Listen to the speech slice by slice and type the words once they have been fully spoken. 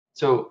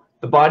So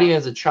the body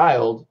as a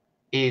child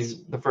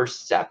is the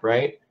first step,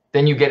 right?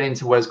 Then you get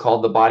into what is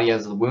called the body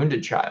as a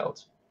wounded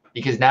child,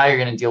 because now you're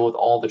going to deal with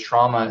all the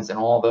traumas and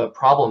all the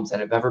problems that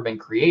have ever been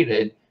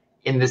created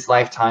in this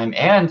lifetime,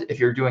 and if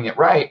you're doing it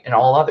right, in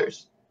all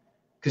others.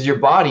 Because your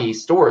body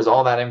stores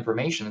all that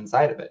information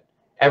inside of it.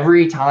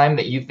 Every time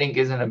that you think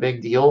isn't a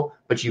big deal,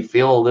 but you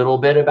feel a little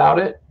bit about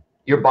it,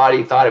 your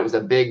body thought it was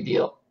a big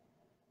deal.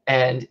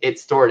 And it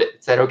stored it.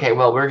 It said, okay,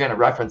 well, we're going to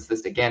reference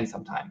this again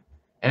sometime.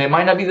 And it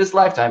might not be this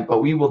lifetime,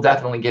 but we will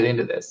definitely get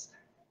into this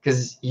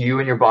because you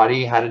and your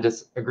body had a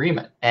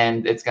disagreement,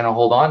 and it's going to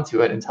hold on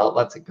to it until it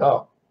lets it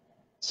go.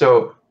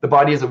 So the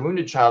body as a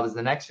wounded child is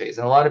the next phase.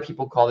 And a lot of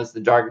people call this the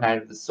dark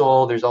night of the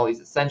soul. There's all these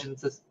ascension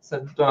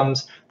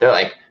symptoms. They're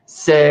like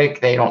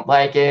sick. They don't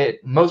like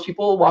it. Most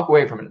people walk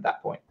away from it at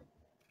that point.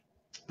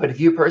 But if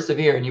you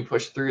persevere and you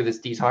push through this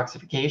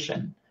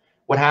detoxification,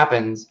 what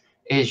happens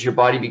is your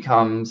body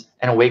becomes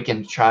an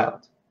awakened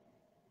child.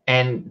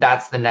 And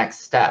that's the next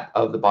step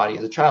of the body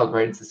as a child,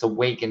 right? It's this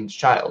awakened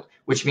child,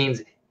 which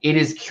means it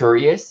is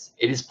curious,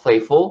 it is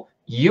playful,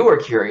 you are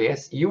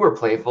curious, you are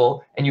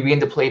playful, and you begin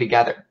to play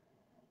together.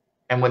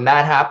 And when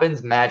that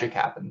happens, magic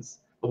happens.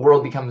 The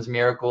world becomes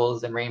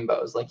miracles and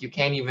rainbows. Like, you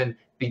can't even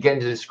begin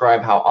to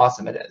describe how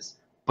awesome it is,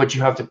 but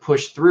you have to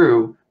push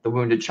through the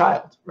wounded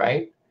child,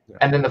 right? Yeah.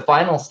 And then the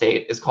final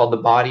state is called the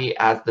body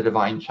as the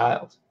divine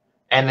child.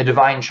 And the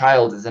divine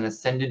child is an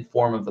ascended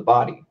form of the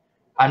body.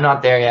 I'm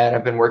not there yet.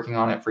 I've been working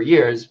on it for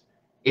years.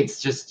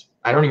 It's just,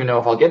 I don't even know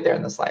if I'll get there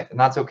in this life. And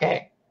that's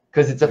okay,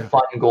 because it's a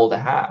fun goal to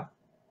have.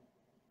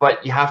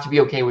 But you have to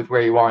be okay with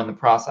where you are in the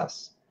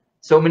process.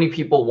 So many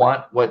people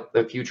want what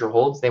the future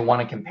holds. They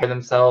want to compare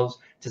themselves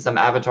to some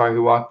avatar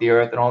who walked the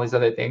earth and all these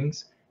other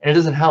things. And it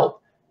doesn't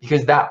help,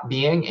 because that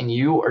being and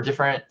you are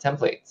different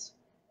templates.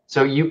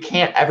 So you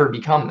can't ever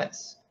become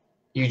this.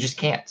 You just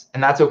can't.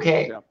 And that's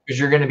okay, because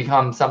you're going to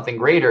become something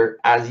greater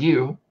as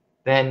you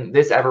than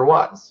this ever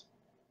was.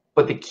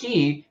 But the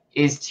key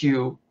is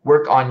to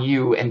work on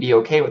you and be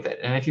okay with it.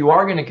 And if you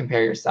are going to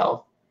compare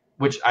yourself,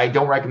 which I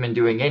don't recommend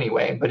doing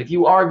anyway, but if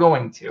you are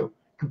going to,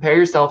 compare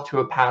yourself to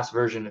a past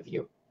version of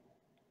you.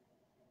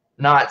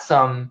 Not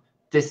some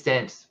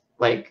distant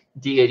like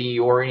deity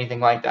or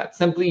anything like that.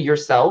 Simply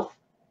yourself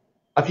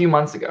a few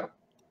months ago,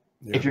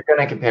 if you're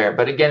going to compare.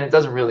 But again, it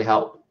doesn't really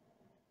help.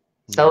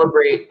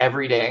 Celebrate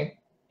every day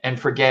and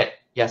forget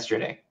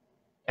yesterday.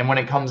 And when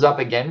it comes up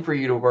again for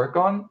you to work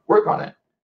on it.